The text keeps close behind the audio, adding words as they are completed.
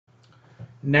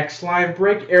Next live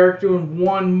break, Eric doing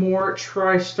one more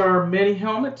TriStar mini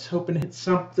helmet. Hoping to hit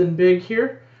something big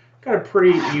here. Got a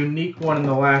pretty unique one in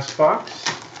the last box.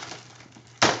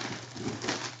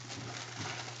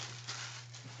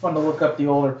 Fun to look up the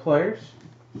older players.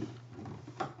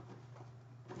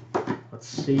 Let's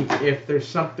see if there's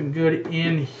something good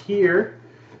in here.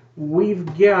 We've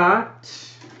got,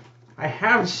 I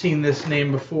have seen this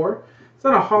name before. It's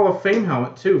on a Hall of Fame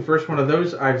helmet too. First one of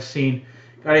those I've seen.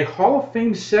 Got a Hall of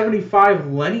Fame 75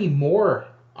 Lenny Moore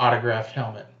autographed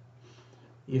helmet.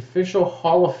 The official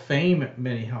Hall of Fame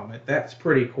mini helmet. That's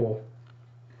pretty cool.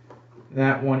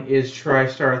 That one is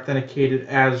TriStar authenticated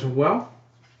as well.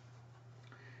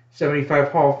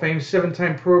 75 Hall of Fame,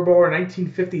 7-time Pro Bowler,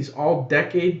 1950s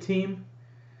All-Decade Team.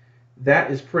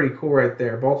 That is pretty cool right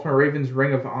there. Baltimore Ravens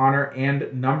Ring of Honor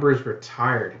and numbers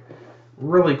retired.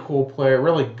 Really cool player,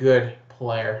 really good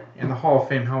player. And the Hall of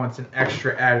Fame helmet's an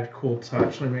extra added cool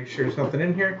touch. Let me make sure there's nothing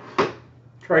in here.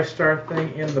 TriStar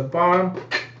thing in the bottom.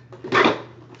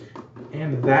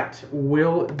 And that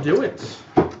will do it.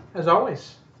 As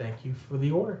always, thank you for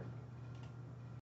the order.